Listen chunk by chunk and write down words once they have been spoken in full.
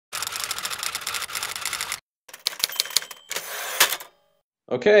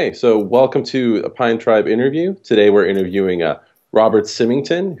Okay, so welcome to a Pine Tribe interview. Today we're interviewing Robert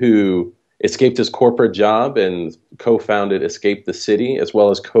Symington, who escaped his corporate job and co-founded Escape the City, as well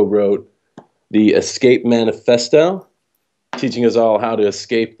as co-wrote the Escape Manifesto, teaching us all how to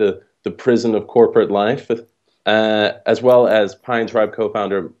escape the prison of corporate life, as well as Pine Tribe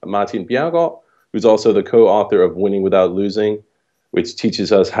co-founder Martin Bjerregaard, who's also the co-author of Winning Without Losing, which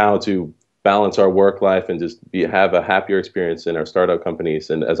teaches us how to balance our work life and just have a happier experience in our startup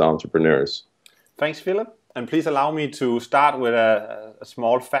companies and as entrepreneurs. Thanks, Philip. And please allow me to start with a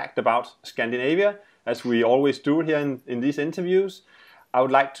small fact about Scandinavia, as we always do here in these interviews. I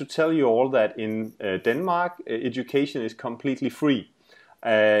would like to tell you all that in Denmark, education is completely free.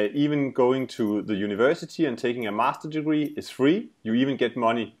 Even going to the university and taking a master degree is free. You even get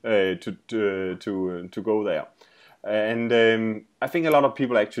money to go there. And I think a lot of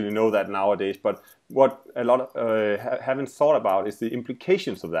people actually know that nowadays, but what a lot haven't thought about is the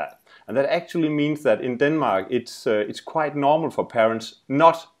implications of that. And that actually means that in Denmark, it's quite normal for parents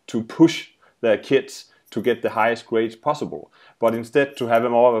not to push their kids to get the highest grades possible, but instead to have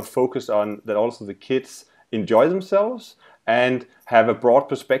more of a focus on that also the kids enjoy themselves and have a broad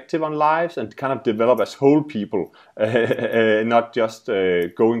perspective on lives and kind of develop as whole people, not just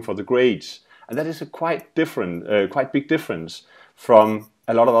going for the grades. And that is a quite big difference from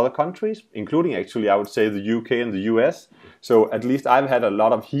a lot of other countries, including actually, I would say, the UK and the US. So at least I've had a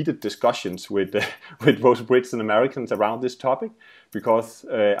lot of heated discussions with both Brits and Americans around this topic, because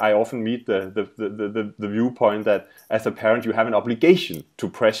I often meet the viewpoint that as a parent you have an obligation to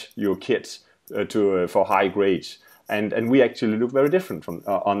press your kids for high grades. And we actually look very different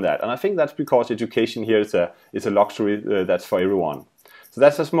on that. And I think that's because education here is a luxury that's for everyone. So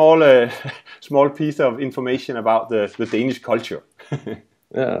that's a small piece of information about the Danish culture.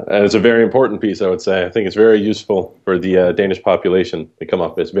 Yeah, and it's a very important piece, I would say. I think it's very useful for the Danish population to come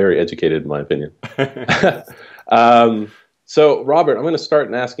up. It's very educated, in my opinion. So, Robert, I'm going to start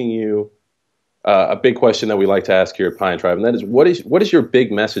in asking you a big question that we like to ask here at Pine Tribe, and that is, what is your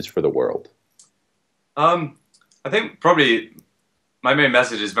big message for the world? I think probably my main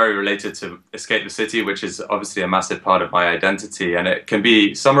message is very related to Escape the City, which is obviously a massive part of my identity. And it can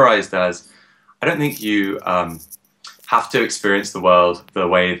be summarized as, I don't think you have to experience the world the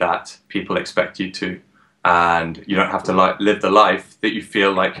way that people expect you to. And you don't have to live the life that you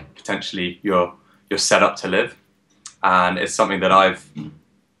feel like potentially you're set up to live. And it's something that I've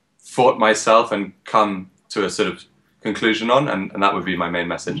thought myself and come to a sort of conclusion on. And that would be my main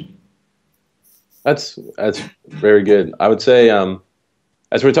message. That's very good. I would say,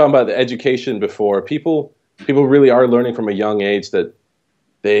 as we were talking about the education before, people really are learning from a young age that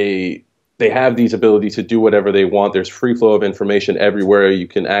they have these abilities to do whatever they want. There's free flow of information everywhere. You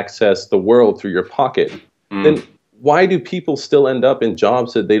can access the world through your pocket. Then why do people still end up in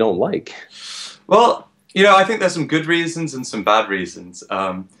jobs that they don't like? Well, I think there's some good reasons and some bad reasons.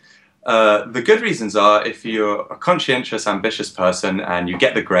 The good reasons are if you're a conscientious, ambitious person and you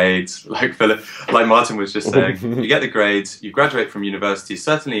get the grades, like Martin was just saying, you get the grades, you graduate from university.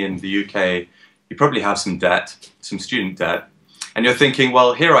 Certainly in the UK, you probably have some debt, some student debt, and you're thinking,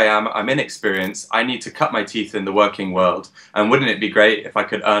 well, here I am, I'm inexperienced, I need to cut my teeth in the working world, and wouldn't it be great if I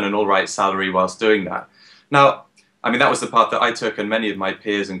could earn an all right salary whilst doing that? Now, I mean, that was the path that I took and many of my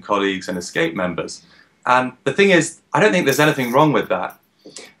peers and colleagues and Escape members. And the thing is, I don't think there's anything wrong with that.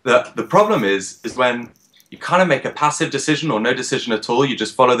 The problem is when you kind of make a passive decision or no decision at all. You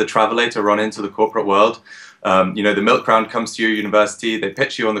just follow the travelator on into the corporate world. The milk round comes to your university. They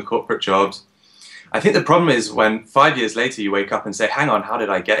pitch you on the corporate jobs. I think the problem is when 5 years later you wake up and say, hang on, how did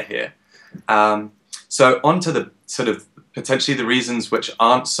I get here? So on to the sort of potentially the reasons which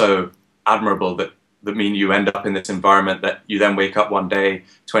aren't so admirable that mean you end up in this environment that you then wake up one day,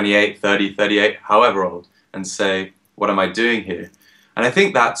 28, 30, 38, however old, and say, what am I doing here? And I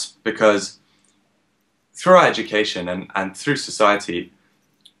think that's because through our education and through society,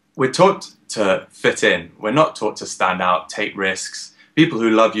 we're taught to fit in. We're not taught to stand out, take risks. People who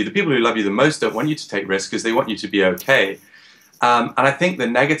love you, the people who love you the most don't want you to take risks because they want you to be okay. And I think the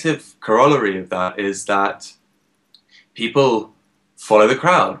negative corollary of that is that people follow the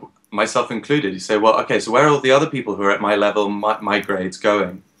crowd, myself included. You say, well, okay, so where are all the other people who are at my level, my grades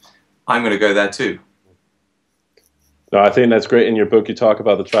going? I'm going to go there too. No, I think that's great. In your book, you talk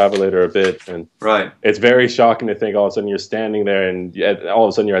about the travelator a bit, and right. It's very shocking to think all of a sudden you're standing there, and all of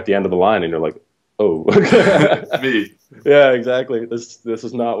a sudden you're at the end of the line, and you're like, "Oh, me." Yeah, exactly. This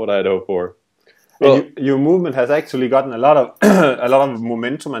is not what I'd hoped for. Well, your movement has actually gotten a lot of a lot of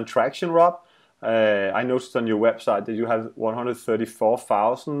momentum and traction, Rob. I noticed on your website that you have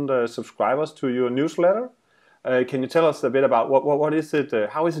 134,000 subscribers to your newsletter. Can you tell us a bit about what is it?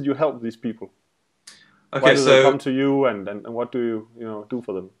 How is it you help these people? Okay, Why do they come to you, and what do you do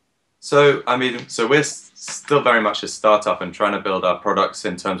for them? So, I mean, so we're still very much a startup and trying to build our products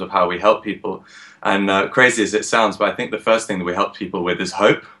in terms of how we help people. And crazy as it sounds, but I think the first thing that we help people with is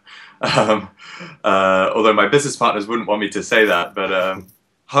hope. Although my business partners wouldn't want me to say that, but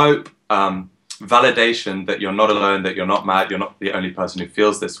hope, validation that you're not alone, that you're not mad, you're not the only person who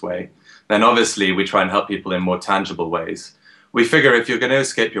feels this way. Then obviously we try and help people in more tangible ways. We figure if you're going to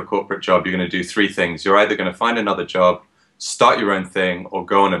escape your corporate job, you're going to do three things. You're either going to find another job, start your own thing, or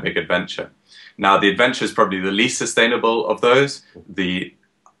go on a big adventure. Now, the adventure is probably the least sustainable of those. The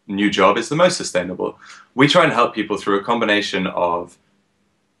new job is the most sustainable. We try and help people through a combination of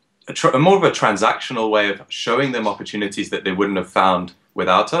more of a transactional way of showing them opportunities that they wouldn't have found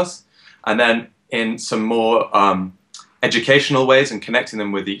without us, and then in some more educational ways and connecting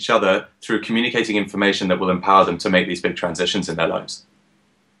them with each other through communicating information that will empower them to make these big transitions in their lives.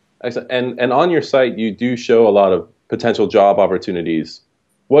 And on your site, you do show a lot of potential job opportunities.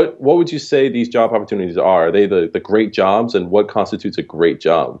 What would you say these job opportunities are? Are they the great jobs, and what constitutes a great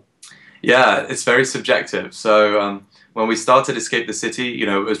job? Yeah, it's very subjective. So when we started Escape the City, you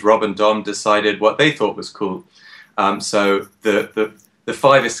know, it was Rob and Dom decided what they thought was cool. So the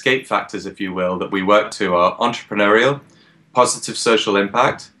 5 escape factors, if you will, that we work to are entrepreneurial, positive social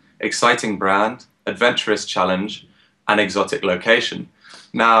impact, exciting brand, adventurous challenge, and exotic location.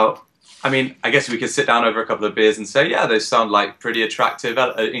 Now, I mean, I guess we could sit down over a couple of beers and say, yeah, those sound like pretty attractive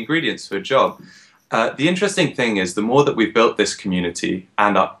ingredients for a job. The interesting thing is the more that we've built this community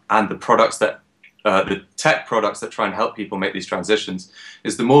and the products that, the tech products that try and help people make these transitions,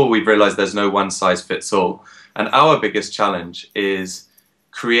 is the more we've realized there's no one size fits all. And our biggest challenge is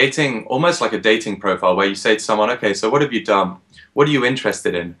creating almost like a dating profile where you say to someone, okay, so what have you done? What are you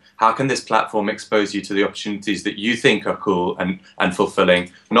interested in? How can this platform expose you to the opportunities that you think are cool and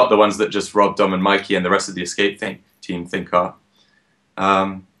fulfilling, not the ones that just Rob, Dom, and Mikey and the rest of the Escape team think are?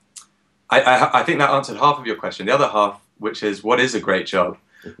 I think that answered half of your question. The other half, which is, what is a great job?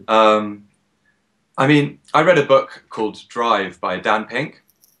 I mean, I read a book called Drive by Dan Pink,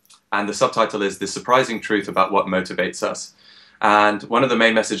 and the subtitle is The Surprising Truth About What Motivates Us. And one of the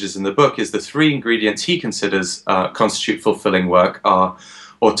main messages in the book is the 3 ingredients he considers constitute fulfilling work are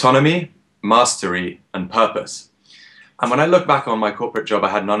autonomy, mastery, and purpose. And when I look back on my corporate job, I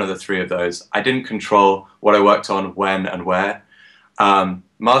had none of the 3 of those. I didn't control what I worked on, when and where.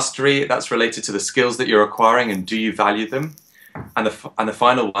 Mastery, that's related to the skills that you're acquiring and do you value them? And the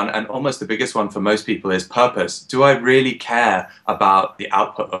final one, and almost the biggest one for most people, is purpose. Do I really care about the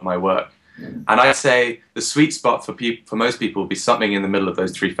output of my work? And I'd say the sweet spot for most people would be something in the middle of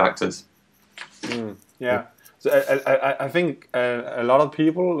those 3 factors. Yeah, so I think a lot of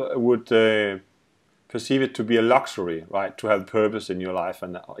people would perceive it to be a luxury, right? To have purpose in your life,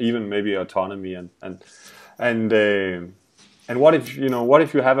 and even maybe autonomy, and what if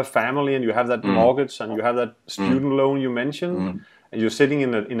you have a family and you have that mortgage and you have that student loan you mentioned, and you're sitting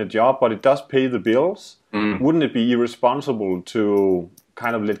in a job, but it does pay the bills? Wouldn't it be irresponsible to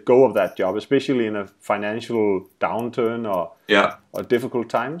kind of let go of that job, especially in a financial downturn or difficult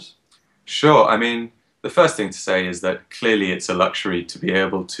times? Sure. I mean, the first thing to say is that clearly it's a luxury to be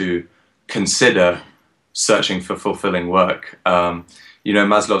able to consider searching for fulfilling work. You know,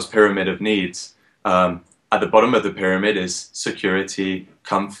 Maslow's pyramid of needs. At the bottom of the pyramid is security,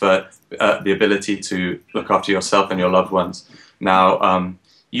 comfort, the ability to look after yourself and your loved ones. Now,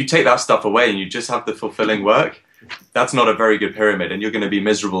 you take that stuff away and you just have the fulfilling work, that's not a very good pyramid, and you're going to be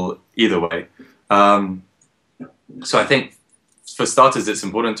miserable either way. So I think, for starters, it's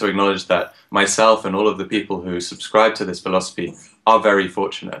important to acknowledge that myself and all of the people who subscribe to this philosophy are very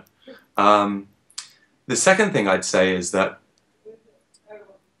fortunate. The second thing I'd say is that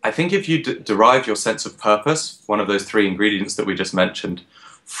I think if you derive your sense of purpose, one of those 3 ingredients that we just mentioned,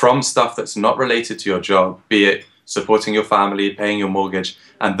 from stuff that's not related to your job, be it supporting your family, paying your mortgage,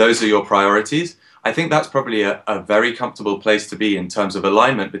 and those are your priorities, I think that's probably a very comfortable place to be in terms of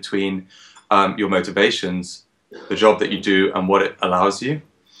alignment between your motivations, the job that you do, and what it allows you.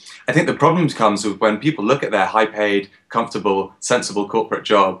 I think the problem comes with when people look at their high-paid, comfortable, sensible corporate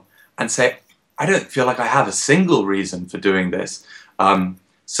job and say, I don't feel like I have a single reason for doing this.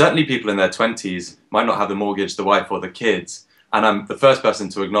 Certainly people in their 20s might not have the mortgage, the wife, or the kids. And I'm the first person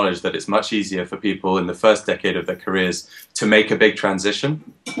to acknowledge that it's much easier for people in the first decade of their careers to make a big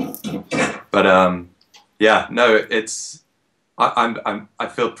transition. But yeah, no, I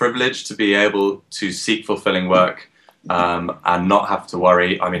feel privileged to be able to seek fulfilling work and not have to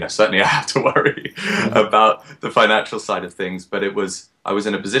worry. I mean, I have to worry about the financial side of things, but I was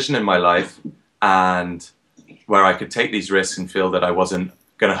in a position in my life, and where I could take these risks and feel that I wasn't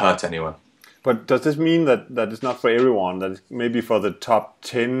going to hurt anyone. But does this mean that it's not for everyone, that it's maybe for the top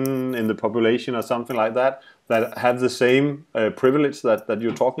 10 in the population or something like that, that have the same privilege that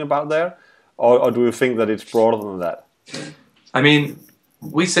you're talking about there? Or do you think that it's broader than that? I mean,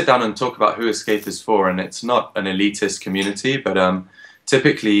 we sit down and talk about who Escape is for, and it's not an elitist community, but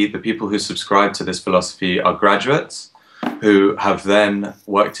typically the people who subscribe to this philosophy are graduates who have then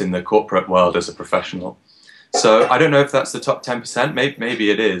worked in the corporate world as a professional. So I don't know if that's the top 10%,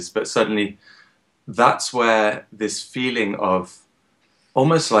 maybe it is, but certainly that's where this feeling of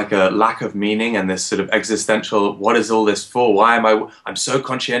almost like a lack of meaning and this sort of existential, what is all this for? Why am I'm so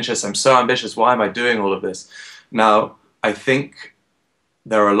conscientious, I'm so ambitious, why am I doing all of this? Now, I think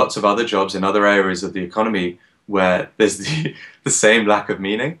there are lots of other jobs in other areas of the economy where there's the same lack of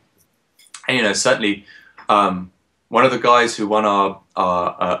meaning. And, you know, certainly one of the guys who won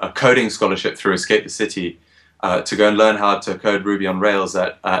a coding scholarship through Escape the City to go and learn how to code Ruby on Rails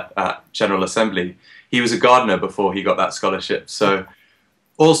at General Assembly, he was a gardener before he got that scholarship. So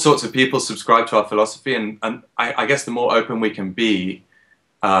all sorts of people subscribe to our philosophy, and I guess the more open we can be,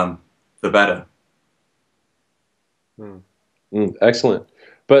 the better. Excellent.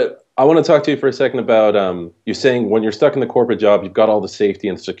 But I want to talk to you for a second about you saying when you're stuck in the corporate job, you've got all the safety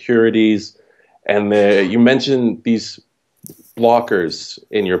and securities, and you mentioned these blockers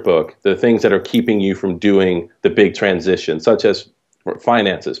in your book, the things that are keeping you from doing the big transition, such as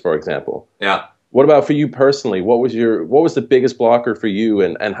finances, for example. Yeah. What about for you personally? What was the biggest blocker for you,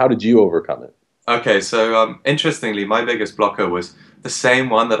 and how did you overcome it? Okay, so interestingly, my biggest blocker was the same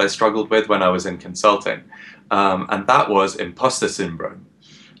one that I struggled with when I was in consulting, and that was imposter syndrome.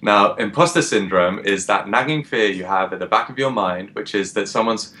 Now, imposter syndrome is that nagging fear you have at the back of your mind, which is that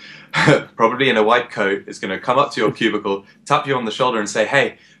someone's probably in a white coat is going to come up to your cubicle, tap you on the shoulder and say,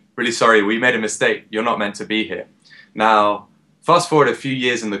 hey, really sorry, we made a mistake. You're not meant to be here. Now, fast forward a few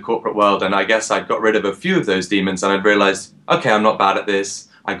years in the corporate world, and I guess I got rid of a few of those demons, and I'd realized, okay, I'm not bad at this.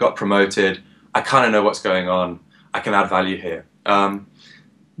 I got promoted. I kind of know what's going on. I can add value here.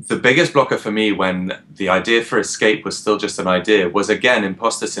 The biggest blocker for me when the idea for Escape was still just an idea was, again,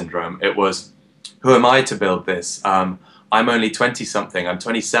 imposter syndrome. It was, who am I to build this? I'm only 20-something. I'm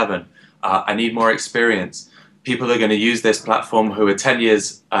 27. I need more experience. People are going to use this platform who are 10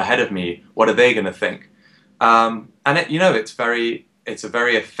 years ahead of me. What are they going to think? And it's a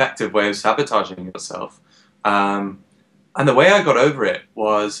very effective way of sabotaging yourself. And the way I got over it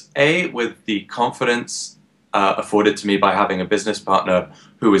was, A, with the confidence afforded to me by having a business partner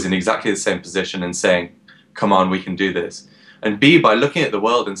who was in exactly the same position and saying, come on, we can do this. And B, by looking at the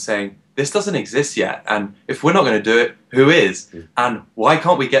world and saying, this doesn't exist yet. And if we're not going to do it, who is? And why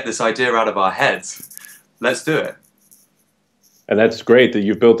can't we get this idea out of our heads? Let's do it. And that's great that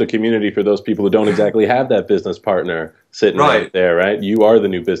you've built a community for those people who don't exactly have that business partner sitting right there, right? You are the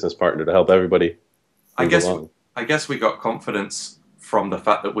new business partner to help everybody move along. I guess we got confidence from the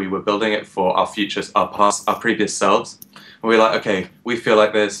fact that we were building it for our futures, our previous selves. And we were like, okay, we feel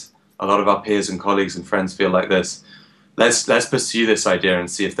like this. A lot of our peers and colleagues and friends feel like this. Let's pursue this idea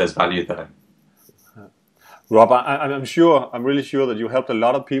and see if there's value there. Rob, I'm really sure that you helped a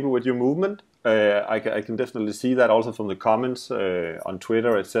lot of people with your movement. I can definitely see that also from the comments on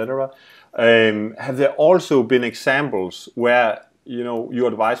Twitter, etc. Have there also been examples where your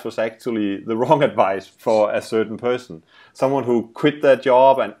advice was actually the wrong advice for a certain person? Someone who quit their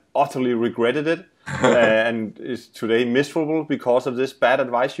job and utterly regretted it and is today miserable because of this bad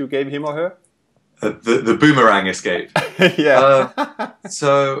advice you gave him or her? The boomerang escape. Yeah.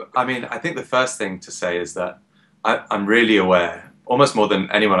 So, I mean, I think the first thing to say is that I'm really aware, almost more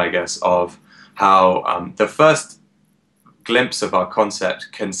than anyone, I guess, of how the first glimpse of our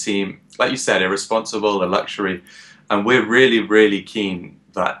concept can seem, like you said, irresponsible, a luxury. And we're really, really keen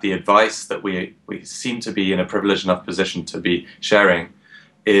that the advice that we seem to be in a privileged enough position to be sharing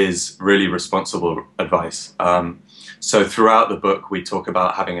is really responsible advice. So throughout the book, we talk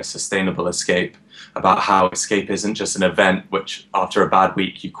about having a sustainable escape, about how escape isn't just an event which after a bad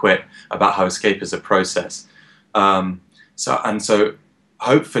week you quit, about how escape is a process. So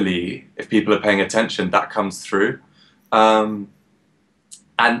hopefully, if people are paying attention, that comes through. And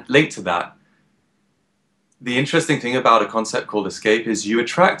linked to that, the interesting thing about a concept called escape is you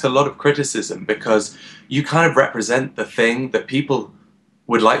attract a lot of criticism because you kind of represent the thing that people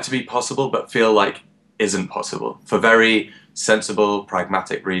would like to be possible but feel like isn't possible for very sensible,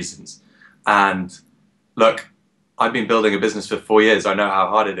 pragmatic reasons. And look, I've been building a business for 4 years. I know how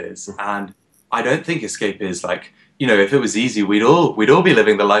hard it is. And I don't think escape is like, if it was easy, we'd all be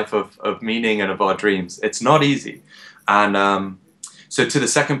living the life of meaning and of our dreams. It's not easy. And So to the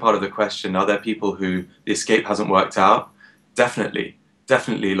second part of the question, are there people who the escape hasn't worked out? Definitely.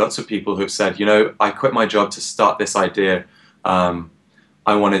 Definitely. Lots of people who've said, you know, I quit my job to start this idea.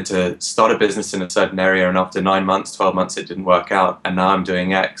 I wanted to start a business in a certain area, and after 9 months, 12 months, it didn't work out, and now I'm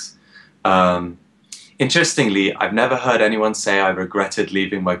doing X. Interestingly, I've never heard anyone say I regretted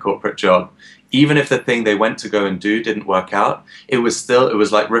leaving my corporate job. Even if the thing they went to go and do didn't work out, it was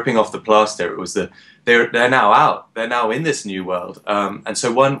like ripping off the plaster. It was they're now out. They're now in this new world. And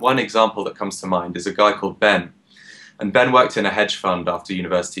so one example that comes to mind is a guy called Ben. And Ben worked in a hedge fund after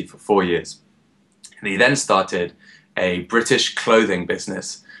university for 4 years. And he then started a British clothing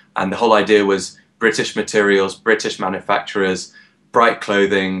business. And the whole idea was British materials, British manufacturers, bright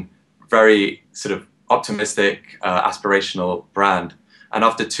clothing, very sort of optimistic, aspirational brand. And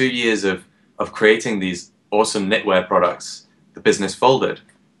after 2 years of creating these awesome knitwear products, the business folded.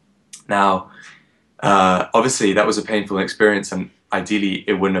 Now, obviously, that was a painful experience, and ideally,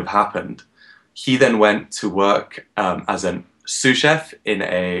 it wouldn't have happened. He then went to work as a sous chef in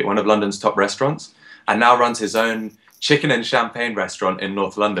one of London's top restaurants, and now runs his own chicken and champagne restaurant in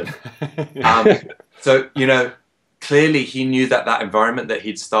North London. So, you know, clearly he knew that that environment that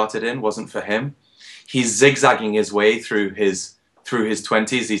he'd started in wasn't for him. He's zigzagging his way through his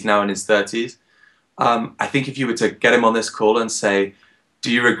 20s. He's now in his 30s. I think if you were to get him on this call and say,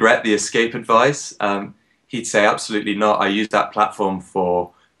 do you regret the escape advice? He'd say, absolutely not. I used that platform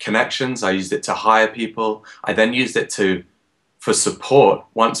for connections. I used it to hire people. I then used it for support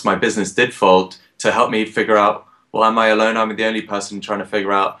once my business did fold, to help me figure out, well, am I alone? I'm the only person trying to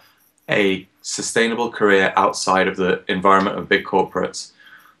figure out a sustainable career outside of the environment of big corporates.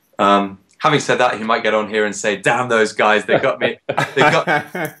 Having said that, he might get on here and say, damn those guys, they got me,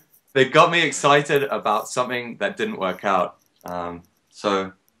 they got me excited about something that didn't work out.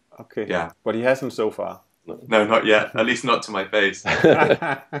 So, okay, yeah. But he hasn't so far. No, not yet. At least not to my face.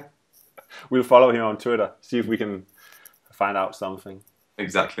 We'll follow him on Twitter, see if we can find out something.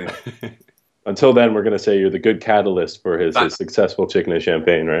 Exactly. Until then, we're going to say you're the good catalyst for his successful chicken and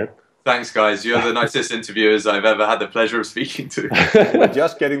champagne, right? Thanks, guys. You're the nicest interviewers I've ever had the pleasure of speaking to. We're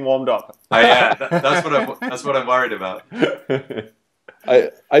just getting warmed up. Yeah, that's what I'm worried about.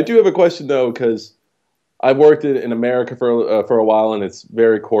 I do have a question though, because I've worked in America for a while, and it's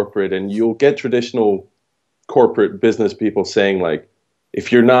very corporate, and you'll get traditional corporate business people saying, like,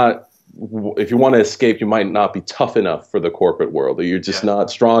 if you want to escape, you might not be tough enough for the corporate world, or you're just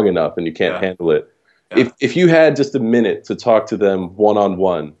not strong enough and you can't handle it. Yeah. If you had just a minute to talk to them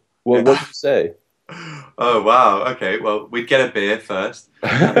one-on-one, what would you say? Oh, wow. Okay. Well, we'd get a beer first.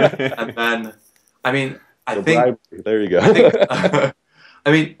 And then, I mean, I think... There you go.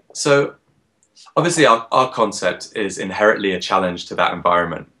 I mean, so obviously our concept is inherently a challenge to that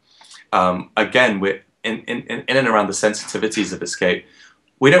environment. Again, we're in and around the sensitivities of escape.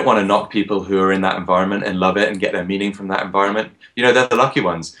 We don't want to knock people who are in that environment and love it and get their meaning from that environment. You know, they're the lucky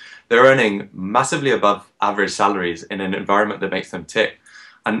ones. They're earning massively above average salaries in an environment that makes them tick.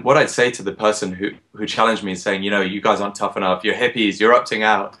 And what I'd say to the person who challenged me saying, you know, you guys aren't tough enough, you're hippies, you're opting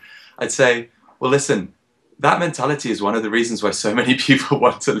out, I'd say, well, listen, that mentality is one of the reasons why so many people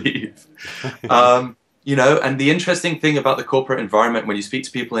want to leave. You know, and the interesting thing about the corporate environment, when you speak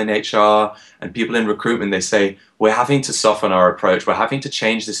to people in HR and people in recruitment, they say, we're having to soften our approach. We're having to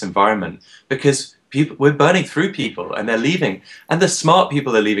change this environment because we're burning through people and they're leaving. And the smart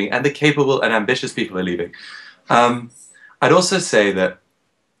people are leaving and the capable and ambitious people are leaving. I'd also say that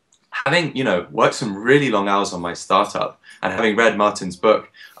having, you know, worked some really long hours on my startup and having read Martin's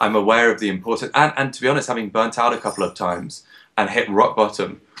book, I'm aware of the importance, and to be honest, having burnt out a couple of times and hit rock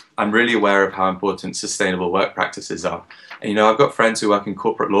bottom, I'm really aware of how important sustainable work practices are. And, you know, I've got friends who work in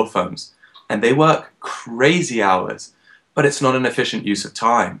corporate law firms and they work crazy hours, but it's not an efficient use of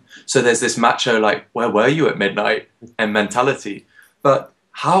time. So there's this macho, like, where were you at midnight and mentality. But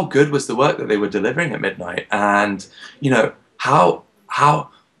how good was the work that they were delivering at midnight? And, you know, how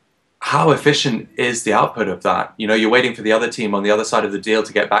efficient is the output of that? You know, you're waiting for the other team on the other side of the deal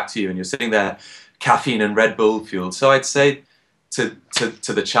to get back to you and you're sitting there caffeine and Red Bull fueled. So I'd say to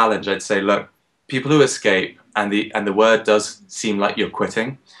the challenge, I'd say, look, people who escape and the word does seem like you're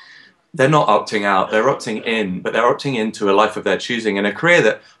quitting, they're not opting out, they're opting in, but they're opting into a life of their choosing and a career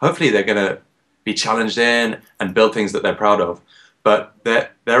that hopefully they're going to be challenged in and build things that they're proud of. But they're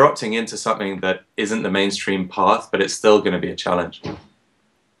opting into something that isn't the mainstream path, but it's still going to be a challenge.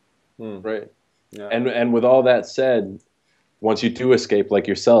 Right. Yeah. And with all that said, once you do escape like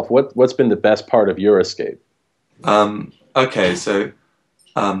yourself, what's been the best part of your escape? Okay, so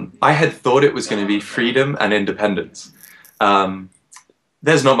I had thought it was going to be freedom and independence.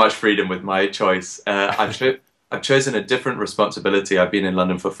 There's not much freedom with my choice. I've chosen a different responsibility. I've been in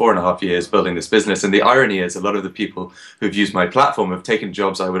London for 4.5 years building this business. And the irony is a lot of the people who've used my platform have taken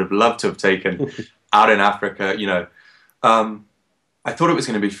jobs I would have loved to have taken out in Africa. I thought it was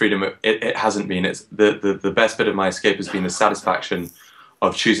going to be freedom. It hasn't been. It's the best bit of my escape has been the satisfaction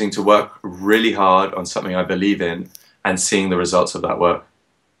of choosing to work really hard on something I believe in and seeing the results of that work.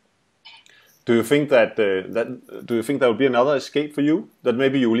 Do you think that do you think there will be another escape for you? That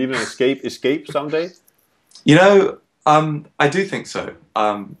maybe you will even escape someday? I do think so.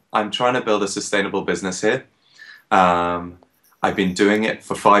 I'm trying to build a sustainable business here. I've been doing it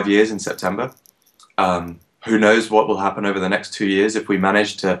for 5 years in September. Who knows what will happen over the next 2 years if we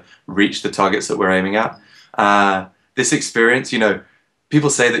manage to reach the targets that we're aiming at. This experience, people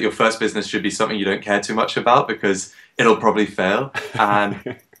say that your first business should be something you don't care too much about because it'll probably fail,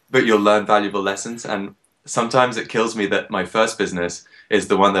 but you'll learn valuable lessons. And sometimes it kills me that my first business is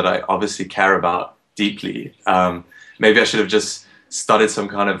the one that I obviously care about deeply. Maybe I should have just started some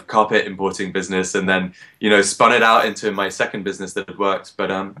kind of carpet importing business and then, spun it out into my second business that had worked.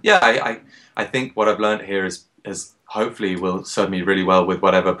 But I think what I've learned here is hopefully will serve me really well with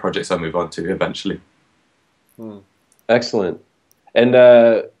whatever projects I move on to eventually. Excellent. And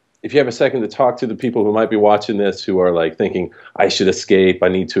if you have a second to talk to the people who might be watching this who are like thinking, I should escape, I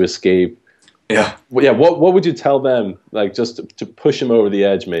need to escape. Yeah. What would you tell them, like just to push them over the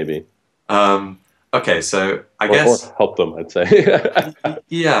edge maybe? Okay, so I guess... Or help them, I'd say.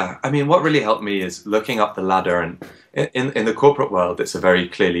 Yeah, I mean, what really helped me is looking up the ladder. And in the corporate world, it's a very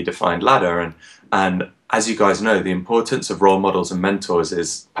clearly defined ladder. And as you guys know, the importance of role models and mentors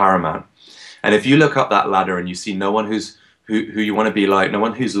is paramount. And if you look up that ladder and you see no one who you want to be like, no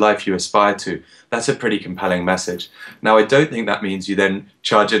one whose life you aspire to, that's a pretty compelling message. Now, I don't think that means you then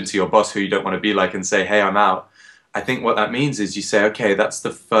charge into your boss who you don't want to be like and say, hey, I'm out. I think what that means is you say, okay, that's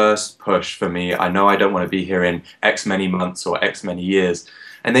the first push for me. I know I don't want to be here in X many months or X many years.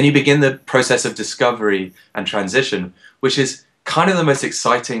 And then you begin the process of discovery and transition, which is kind of the most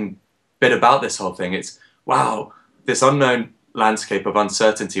exciting bit about this whole thing. It's, wow, this unknown landscape of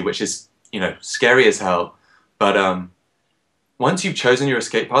uncertainty, which is, scary as hell. But once you've chosen your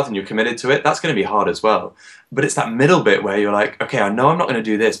escape path and you're committed to it, that's going to be hard as well. But it's that middle bit where you're like, okay, I know I'm not going to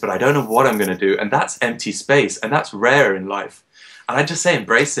do this, but I don't know what I'm going to do. And that's empty space. And that's rare in life. And I just say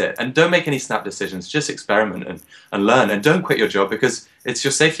embrace it. And don't make any snap decisions. Just experiment and learn. And don't quit your job because it's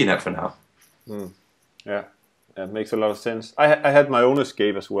your safety net for now. Yeah, that makes a lot of sense. I had my own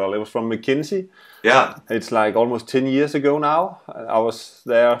escape as well. It was from McKinsey. Yeah. It's like almost 10 years ago now. I was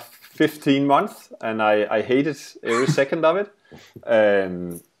there 15 months and I hated every second of it.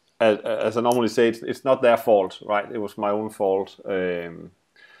 As I normally say, it's not their fault, right? It was my own fault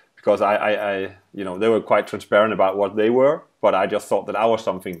because I they were quite transparent about what they were, but I just thought that I was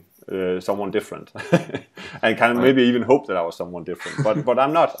someone different, and kind of maybe even hoped that I was someone different. But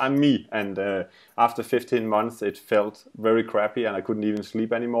I'm not. I'm me. And after 15 months, it felt very crappy, and I couldn't even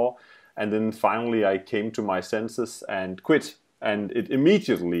sleep anymore. And then finally, I came to my senses and quit, and it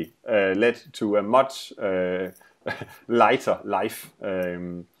immediately led to a much lighter life,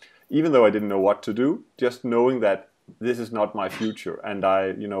 even though I didn't know what to do, just knowing that this is not my future, and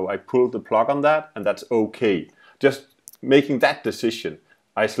I pulled the plug on that, and that's okay. Just making that decision,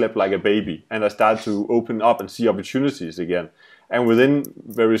 I slept like a baby, and I started to open up and see opportunities again. And within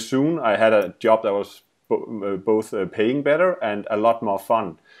very soon, I had a job that was both paying better and a lot more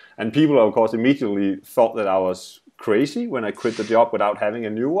fun. And people, of course, immediately thought that I was crazy when I quit the job without having a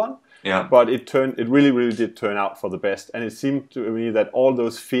new one. Yeah. But it really did turn out for the best. And it seemed to me that all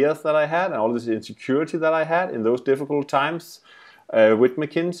those fears that I had and all this insecurity that I had in those difficult times with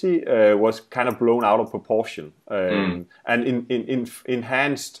McKinsey was kind of blown out of proportion and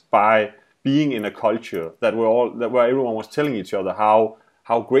enhanced by being in a culture that where everyone was telling each other how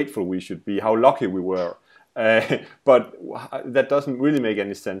grateful we should be, how lucky we were. But that doesn't really make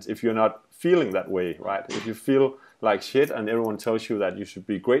any sense if you're not feeling that way, right? If you feel like shit and everyone tells you that you should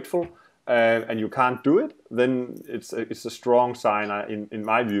be grateful and you can't do it, then it's a strong sign, in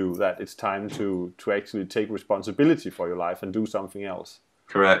my view, that it's time to actually take responsibility for your life and do something else.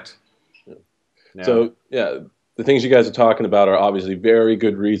 Correct. Yeah. So, yeah, the things you guys are talking about are obviously very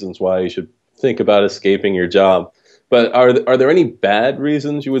good reasons why you should think about escaping your job. But are there any bad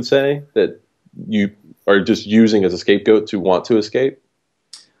reasons you would say that you are just using as a scapegoat to want to escape?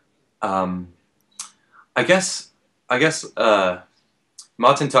 I guess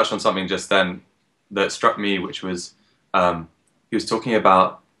Martin touched on something just then that struck me, which was he was talking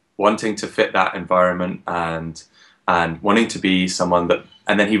about wanting to fit that environment and wanting to be someone that,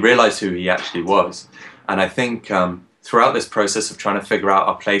 and then he realized who he actually was. And I think throughout this process of trying to figure out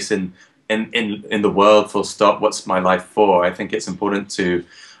our place in in the world, full stop. What's my life for? I think it's important to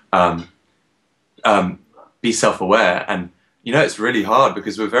be self-aware. And it's really hard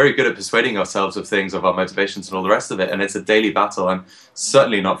because we're very good at persuading ourselves of things, of our motivations and all the rest of it, and it's a daily battle. I'm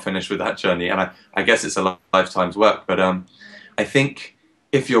certainly not finished with that journey, and I guess it's a lifetime's work. But I think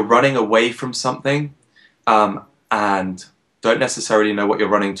if you're running away from something and don't necessarily know what you're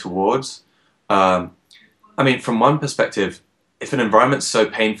running towards, I mean, from one perspective, if an environment's so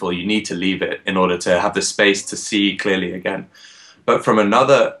painful, you need to leave it in order to have the space to see clearly again. But from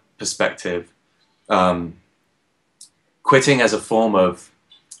another perspective, quitting as a form of,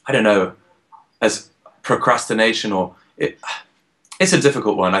 I don't know, as procrastination, or it's a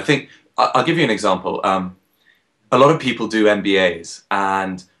difficult one. I think I'll give you an example. A lot of people do MBAs,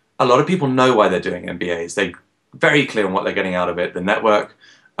 and a lot of people know why they're doing MBAs. They're very clear on what they're getting out of it: the network,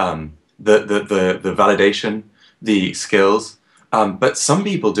 the validation, the skills. But some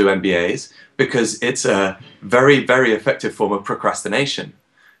people do MBAs because it's a very, very effective form of procrastination.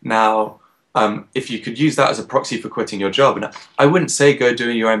 Now, if you could use that as a proxy for quitting your job, and I wouldn't say go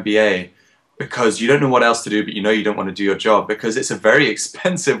doing your MBA because you don't know what else to do, but you know you don't want to do your job, because it's a very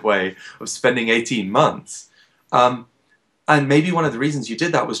expensive way of spending 18 months. And maybe one of the reasons you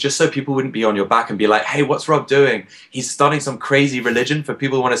did that was just so people wouldn't be on your back and be like, hey, what's Rob doing? He's starting some crazy religion for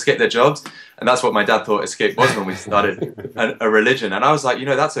people who want to escape their jobs. And that's what my dad thought Escape was when we started a religion. And I was like,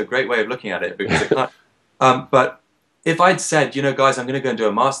 that's a great way of looking at it, because it can't. But if I'd said, guys, I'm going to go and do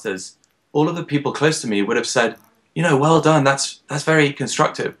a master's, all of the people close to me would have said, well done, that's very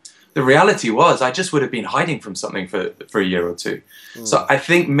constructive. The reality was I just would have been hiding from something for a year or two. So I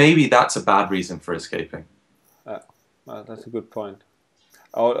think maybe that's a bad reason for escaping. That's a good point.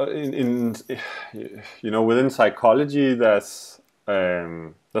 Within psychology, there's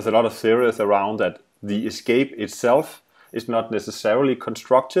a lot of theories around that the escape itself is not necessarily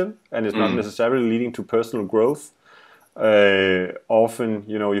constructive, and it's not necessarily leading to personal growth. Often,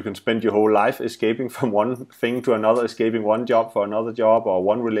 you can spend your whole life escaping from one thing to another, escaping one job for another job, or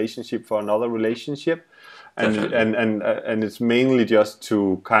one relationship for another relationship. And it's mainly just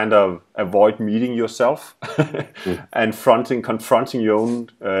to kind of avoid meeting yourself and confronting your own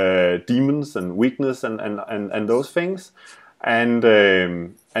demons and weakness and those things. And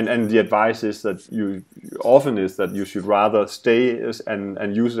the advice is that you should rather stay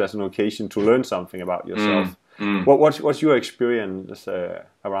and use it as an occasion to learn something about yourself. What's your experience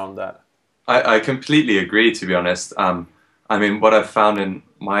around that? I completely agree, to be honest. I mean, what I've found in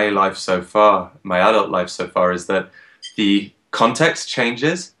my life so far, my adult life so far, is that the context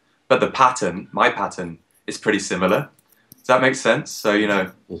changes, but the pattern, my pattern, is pretty similar. Does that make sense? So,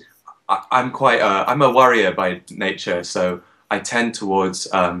 I'm a worrier by nature, so I tend towards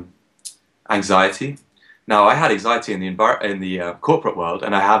anxiety. Now, I had anxiety in the corporate world,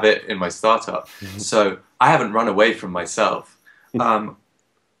 and I have it in my startup. So I haven't run away from myself. In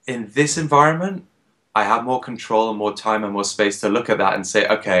this environment, I have more control and more time and more space to look at that and say,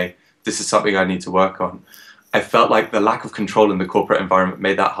 okay, this is something I need to work on. I felt like the lack of control in the corporate environment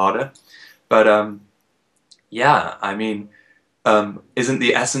made that harder. But yeah, I mean, isn't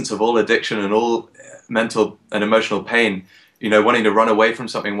the essence of all addiction and all mental and emotional pain, wanting to run away from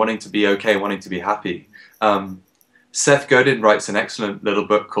something, wanting to be okay, wanting to be happy? Seth Godin writes an excellent little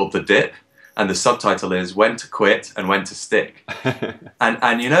book called The Dip, and the subtitle is When to Quit and When to Stick. and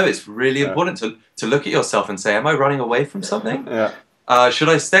it's really important to look at yourself and say, am I running away from something? Should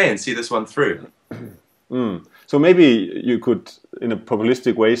I stay and see this one through? So maybe you could, in a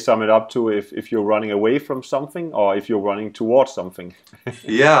populistic way, sum it up to if you're running away from something or if you're running towards something.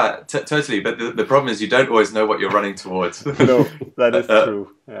 Yeah, totally. But the problem is you don't always know what you're running towards. No, that is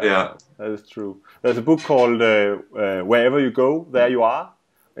true. Yeah, that is true. There's a book called Wherever You Go, There You Are.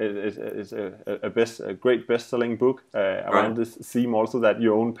 It's a great best-selling book around this theme also, that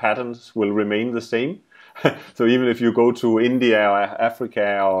your own patterns will remain the same. So even if you go to India or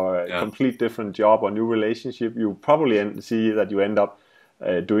Africa or a complete different job or new relationship, you probably see that you end up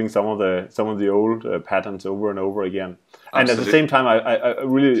doing some of the old patterns over and over again. Absolutely. And at the same time, I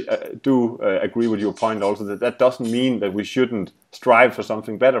really do agree with your point also, that doesn't mean that we shouldn't strive for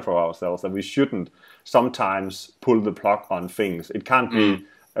something better for ourselves, that we shouldn't sometimes pull the plug on things. It can't be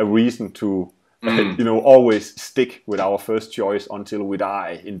a reason to always stick with our first choice until we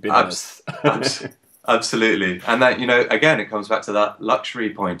die in bitterness. Absolutely. And that, again, it comes back to that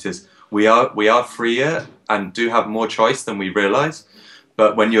luxury point, is we are freer and do have more choice than we realize.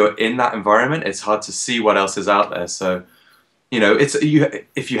 But when you're in that environment, it's hard to see what else is out there. So,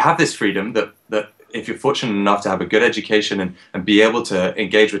 if you have this freedom, that if you're fortunate enough to have a good education and be able to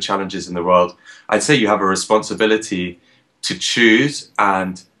engage with challenges in the world, I'd say you have a responsibility to choose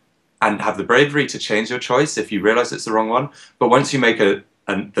and and have the bravery to change your choice if you realize it's the wrong one. But once you make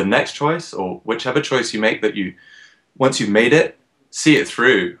the next choice, or whichever choice you make, once you've made it, see it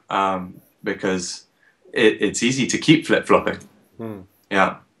through, because it's easy to keep flip-flopping.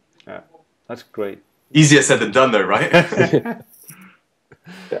 Yeah. Yeah, that's great. Easier said than done, though, right? Yeah.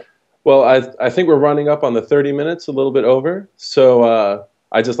 Well, I think we're running up on the 30 minutes, a little bit over. So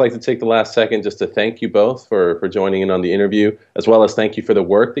I'd just like to take the last second just to thank you both for joining in on the interview, as well as thank you for the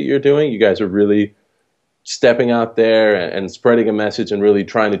work that you're doing. You guys are really stepping out there and spreading a message and really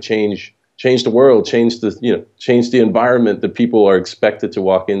trying to change the world, change the environment that people are expected to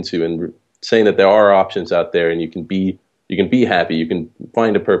walk into, and saying that there are options out there and you can be happy, you can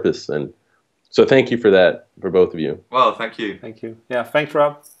find a purpose. And so thank you for that, for both of you. Well, thank you. Thank you. Yeah, thanks,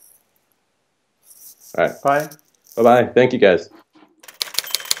 Rob. All right. Bye. Bye-bye. Thank you, guys.